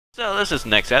So this is the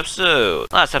next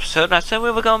episode. Last episode I said we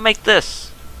were gonna make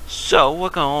this. So we're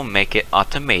gonna make it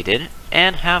automated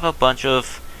and have a bunch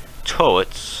of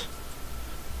turrets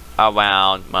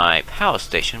around my power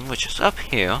station, which is up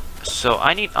here. So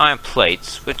I need iron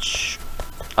plates, which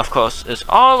of course is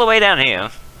all the way down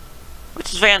here,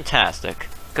 which is fantastic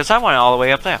because I want it all the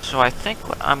way up there. So I think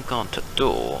what I'm going to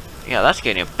do, yeah, that's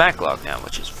getting a backlog now,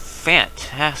 which is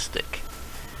fantastic.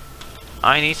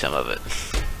 I need some of it.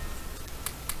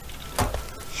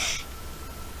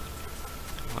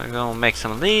 We're gonna make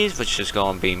some of these, which is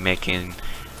gonna be making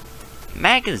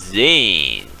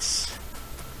magazines,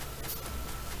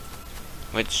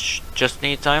 which just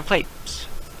needs iron plates,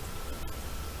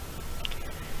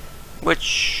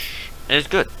 which is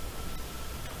good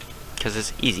because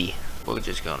it's easy. We're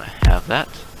just gonna have that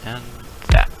and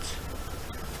that.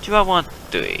 Do I want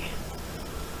 3?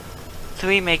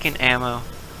 3 making ammo?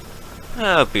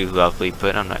 That would be lovely,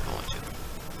 but I'm not going to.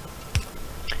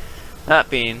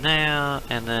 That being there,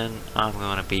 and then I'm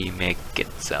gonna be making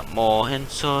some more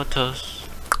inserters.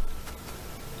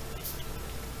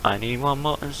 I need one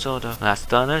more inserter. That's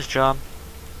done this job.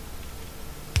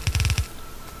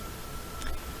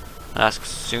 That's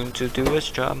soon to do this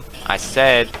job. I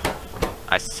said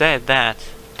that.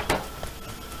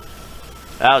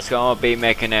 I was gonna be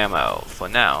making ammo. For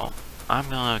now, I'm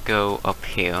gonna go up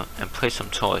here and place some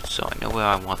turrets so I know where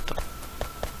I want them.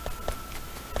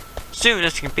 Soon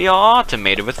this can be all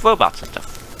automated with robots and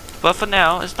stuff. But for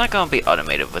now, it's not going to be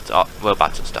automated with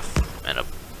robots and stuff. And a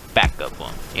backup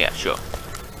one. Yeah, sure.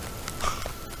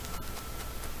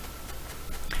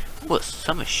 Ooh, a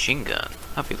submachine gun.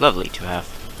 That'd be lovely to have.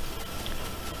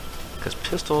 Because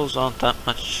pistols aren't that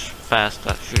much fast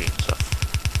at shooting stuff.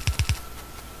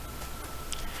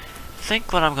 I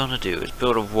think what I'm going to do is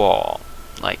build a wall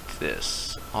like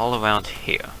this all around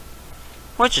here.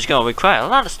 Which is going to require a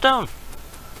lot of stone.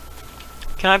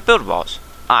 Can I build walls?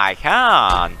 I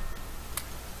can!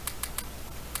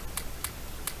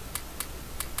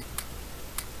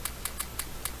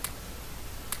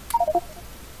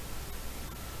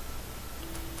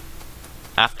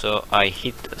 After I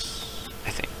heat this, I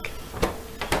think.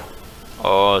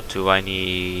 Or do I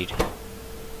need...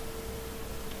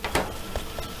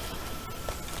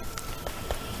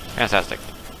 Fantastic.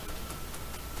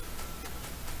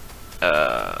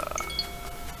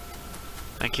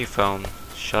 Thank you, phone.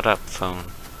 Shut up, phone.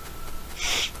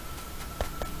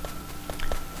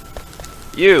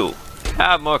 You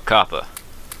have more copper.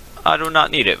 I do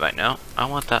not need it right now. I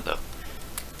want that though.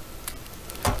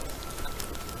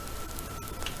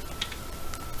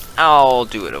 I'll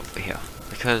do it over here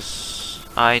because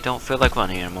I don't feel like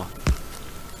running anymore.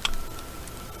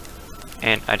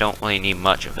 And I don't really need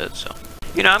much of it, so.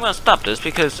 You know, I'm gonna stop this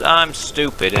because I'm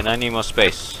stupid and I need more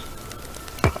space.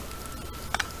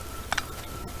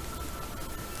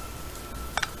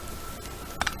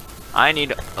 I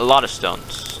need a lot of stone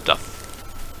stuff.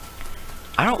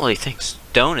 I don't really think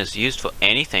stone is used for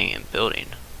anything in building.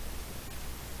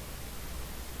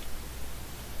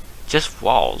 Just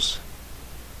walls.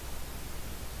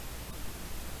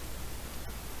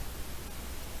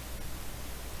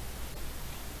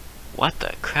 What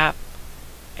the crap?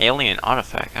 Alien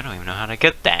artifact. I don't even know how to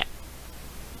get that.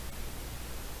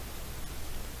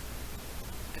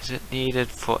 Is it needed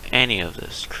for any of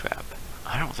this crap?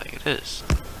 I don't think it is.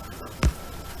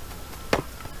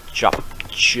 Chop,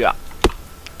 chop,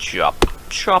 chop,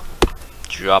 chop,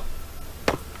 chop,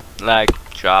 leg,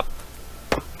 chop,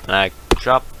 leg,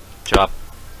 chop, chop,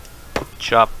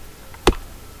 chop.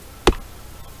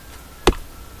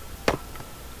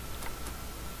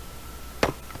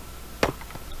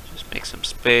 Just make some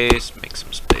space, make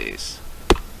some space.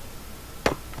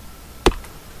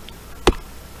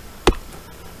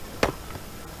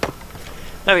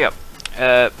 There we go.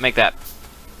 Make that.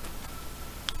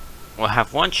 We'll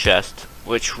have one chest,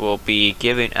 which will be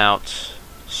giving out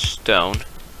stone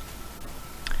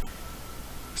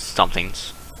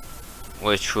somethings,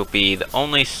 which will be the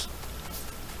only.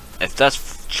 If that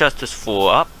chest is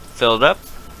filled up,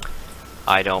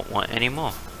 I don't want any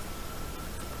more.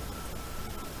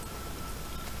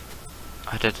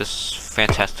 I did this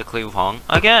fantastically wrong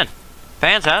again.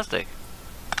 Fantastic.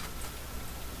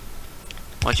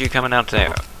 I want you coming out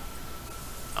there.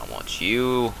 I want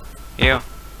you here.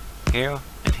 Here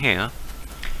and here,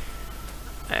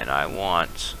 and I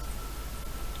want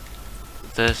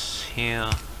this here,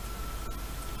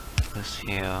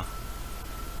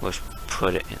 which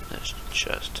put it in this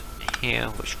chest here,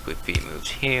 which would be moved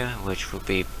here, which will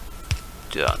be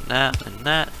done that and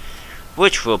that,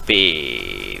 which will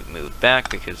be moved back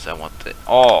because I want it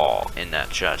all in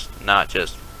that chest, not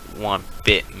just one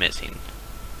bit missing.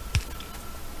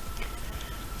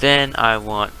 Then I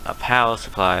want a power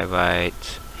supply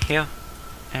right here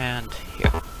and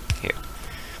here.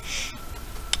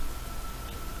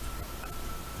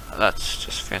 That's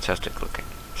just fantastic looking.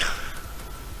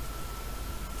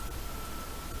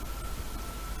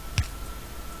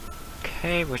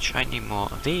 Okay, which I need more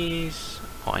of these.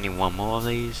 Oh, I need one more of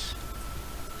these.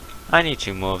 I need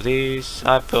two more of these.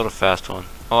 I built a fast one.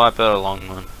 Oh, I built a long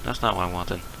one. That's not what I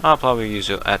wanted. I'll probably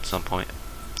use it at some point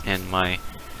in my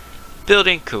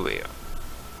building career.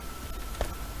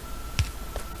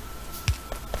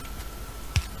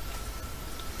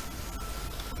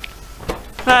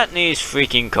 That needs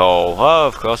freaking coal. Oh,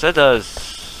 of course it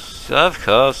does. Of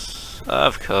course.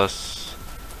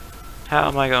 How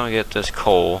am I going to get this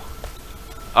coal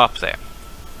up there?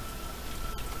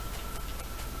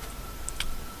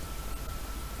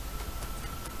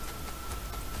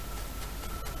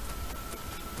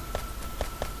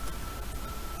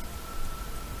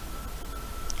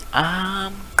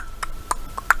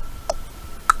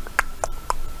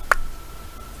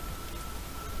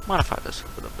 Modify this a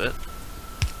little bit.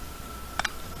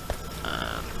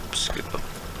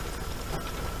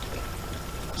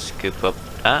 Scoop up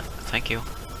that. Thank you.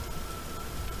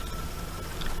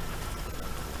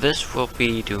 This will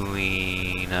be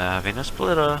doing having a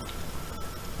splitter.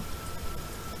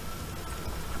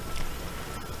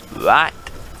 Right.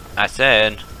 I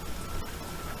said.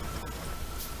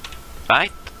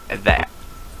 Right there.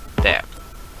 There.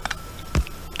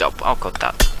 Dope. I'll cut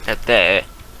that there.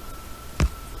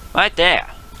 Right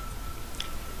there.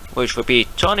 Which will be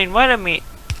turning right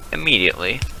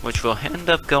immediately. Which will end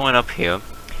up going up here.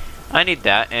 I need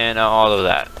that and all of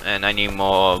that. And I need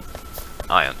more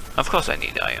iron. Of course I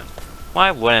need iron.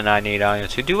 Why wouldn't I need iron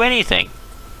to do anything?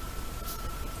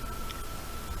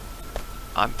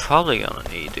 I'm probably gonna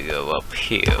need to go up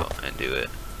here and do it.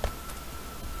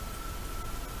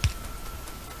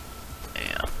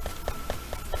 Yeah.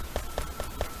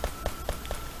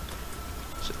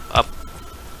 So up,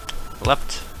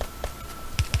 left,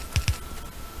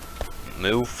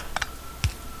 move.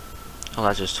 Oh,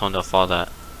 that just turned off all that.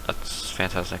 That's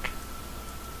fantastic.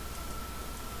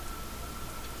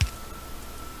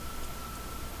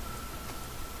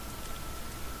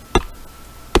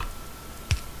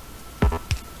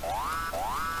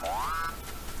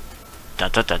 Dun,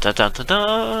 dun, dun, dun, dun, dun,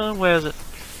 dun. Where is it?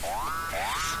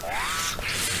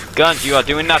 Guns, you are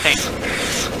doing nothing.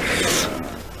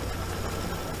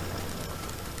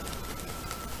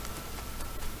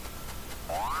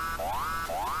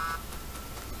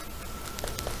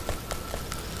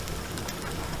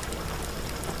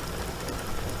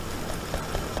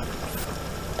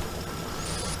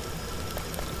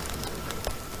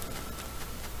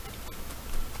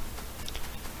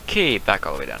 Okay, back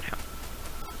all the way down here.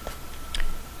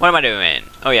 What am I doing?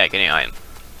 Oh yeah, getting iron.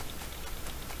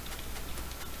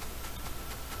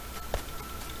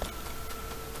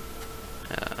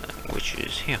 Which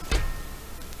is here.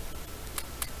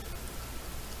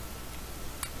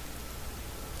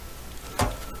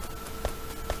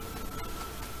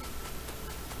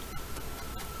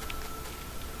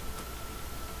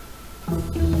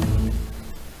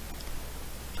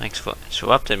 Thanks for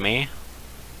interrupting me.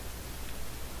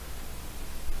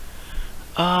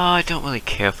 I don't really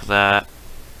care for that.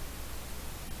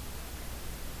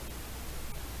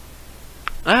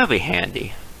 That'll be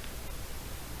handy.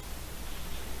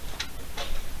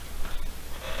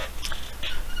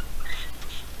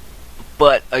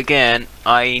 But again,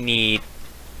 I need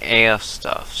air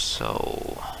stuff,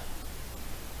 so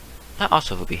that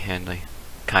also will be handy.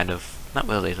 Kind of. Not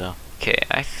really though. Okay,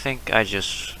 I think I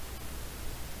just...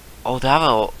 Oh, that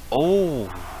will... Oh!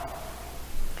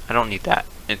 I don't need that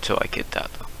until I get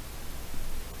that though.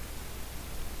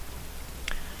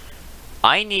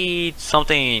 I need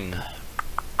something.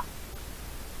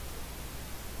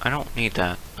 I don't need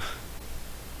that.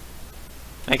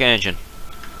 Make an engine.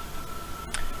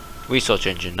 Research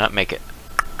engine, not make it.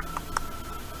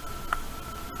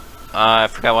 I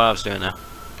forgot what I was doing now.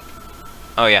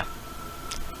 Oh yeah.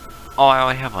 Oh, I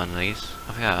already have one of these.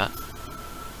 I forgot.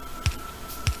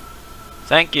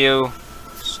 Thank you.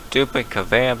 Stupid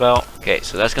conveyor belt. Okay,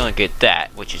 so that's gonna get that,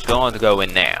 which is going to go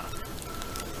in there.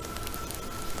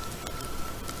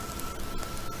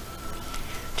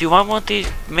 Do I want these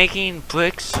making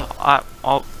bricks?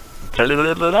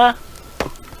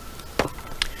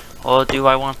 Or do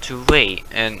I want to wait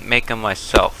and make them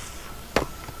myself?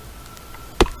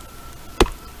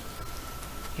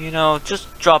 You know,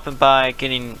 just dropping by,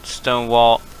 getting stone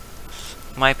wall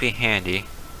might be handy.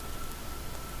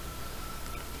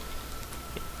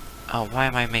 Oh, why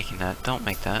am I making that? Don't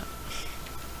make that.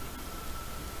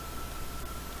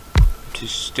 I'm too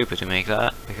stupid to make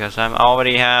that because I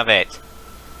already have it.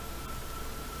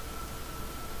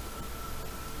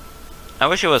 I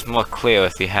wish it was more clear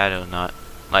if you had it or not.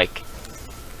 Like,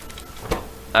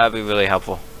 that'd be really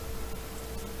helpful.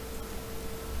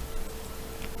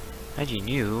 I need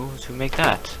you to make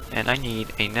that, and I need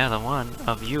another one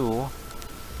of you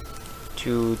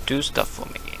to do stuff for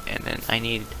me, and then I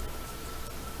need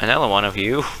another one of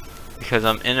you because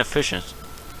I'm inefficient.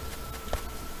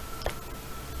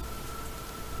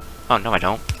 Oh no, I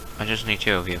don't. I just need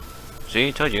two of you. See,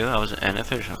 I told you I was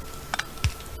inefficient.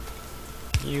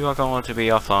 You are going to be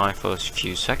offline for a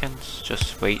few seconds.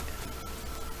 Just wait.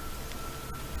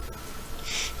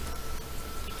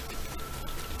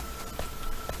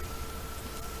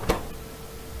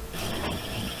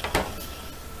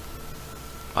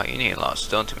 Oh, you need a lot of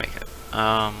stone to make it.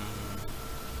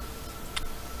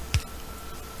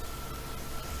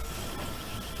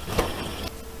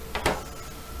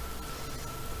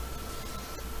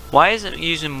 Why isn't it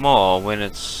using more when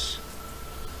it's...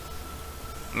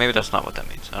 Maybe that's not what that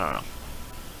means. I don't know.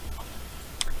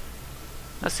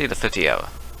 Let's see the 50 hour.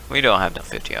 We don't have no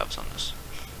 50 hours on this.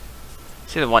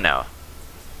 Let's see the 1 hour.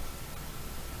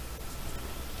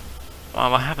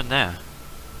 Oh, what happened there?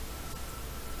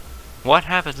 What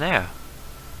happened there?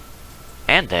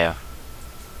 And there.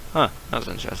 Huh, that was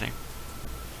interesting.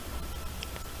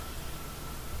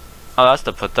 Oh, that's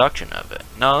the production of it.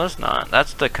 No, that's not.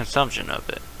 That's the consumption of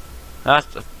it. That's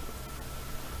the...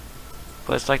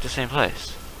 But it's like the same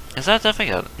place. Is that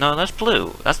different? No, that's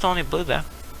blue. That's the only blue there.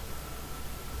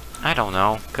 I don't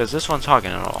know, because this one's hogging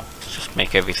it all. Let's just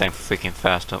make everything freaking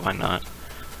faster, why not?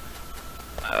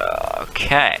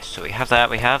 Okay, so we have that.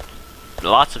 We have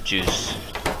lots of juice.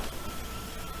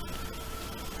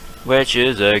 Which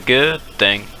is a good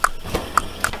thing.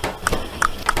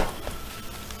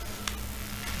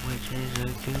 Which is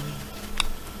a good...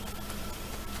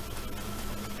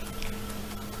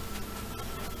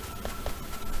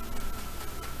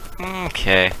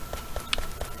 Okay.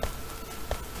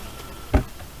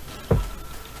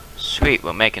 Sweet,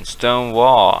 we're making stone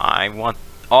wall. I want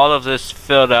all of this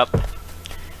filled up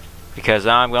because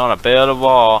I'm gonna build a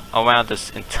wall around this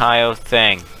entire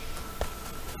thing.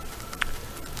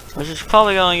 Which is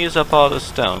probably gonna use up all the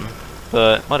stone,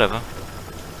 but whatever.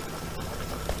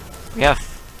 We have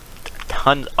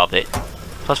tons of it.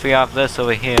 Plus we have this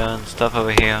over here and stuff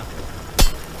over here.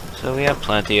 So we have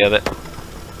plenty of it.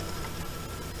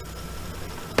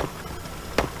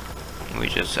 We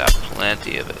just have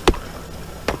plenty of it.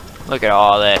 Look at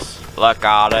all this. Look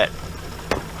at it.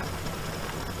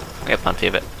 We have plenty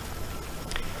of it.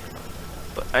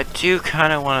 But I do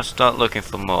kind of want to start looking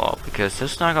for more because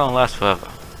this is not going to last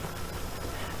forever.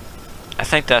 I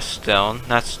think that's stone.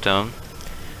 That's stone.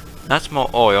 That's more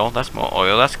oil. That's more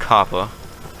oil. That's copper.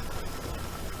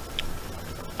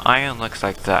 Iron looks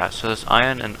like that. So there's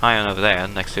iron and iron over there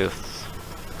next to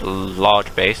the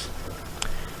large base.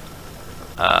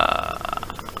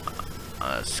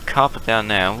 There's copper down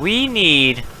there. We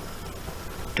need...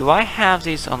 Do I have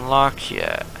these unlocked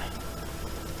yet?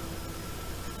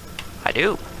 I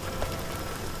do.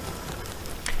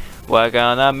 We're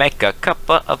gonna make a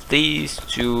couple of these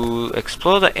to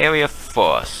explore the area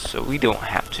first, so we don't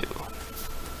have to.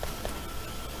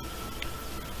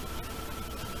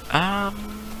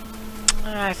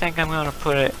 I think I'm gonna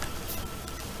put it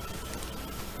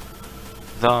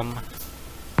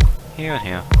here and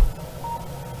here.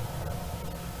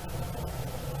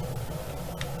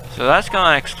 So that's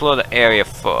gonna explore the area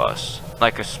first,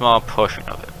 like a small portion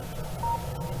of it.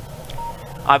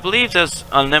 I believe there's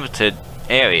unlimited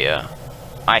area.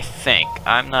 I think.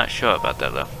 I'm not sure about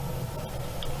that though.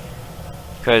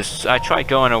 Because I tried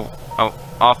going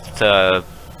off the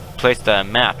place that I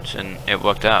mapped and it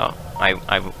worked out.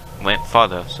 I went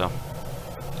farther, so.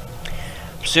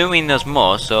 Assuming there's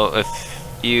more, so if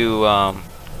you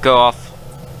go off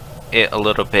it a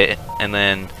little bit and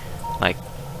then like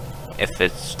if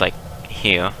it's like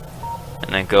here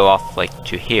and then go off like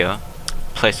to here,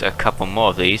 place a couple more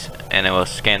of these and it will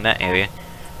scan that area.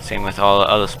 Same with all the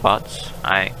other spots.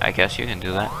 I guess you can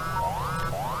do that.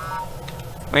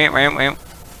 Wait.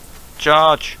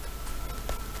 Charge!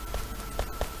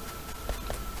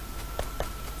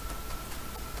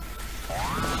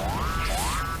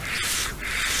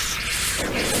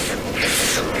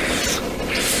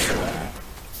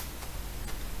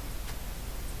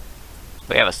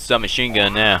 We have a submachine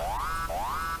gun now.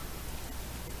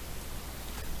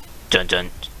 Dun dun.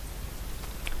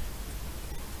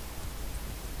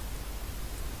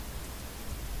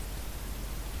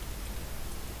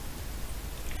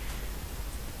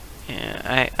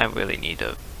 Yeah, I really need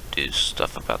to do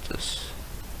stuff about this.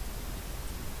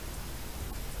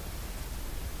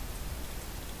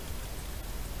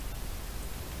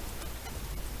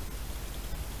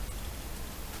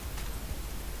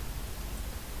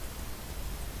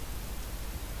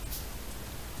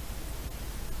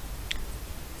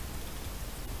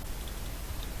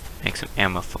 Make some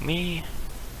ammo for me.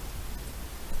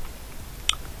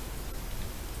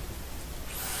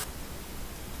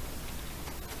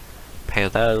 Pay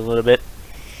that a little bit.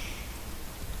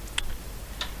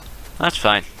 That's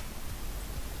fine.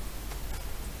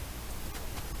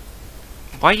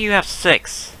 Why do you have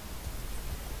 6?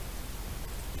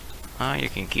 Oh, you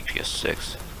can keep your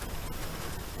 6.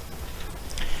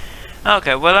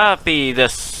 Okay, well that'll be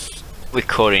this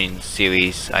recording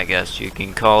series, I guess you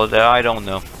can call it. I don't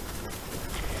know.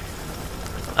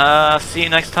 See you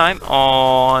next time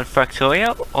on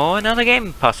Factorio or another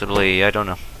game, possibly. I don't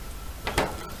know.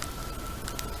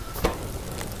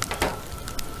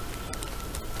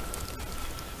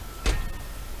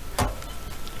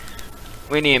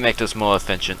 We need to make this more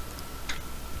efficient.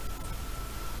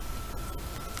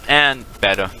 And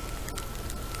better.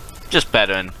 Just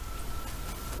better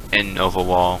in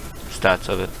overall stats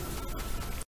of it.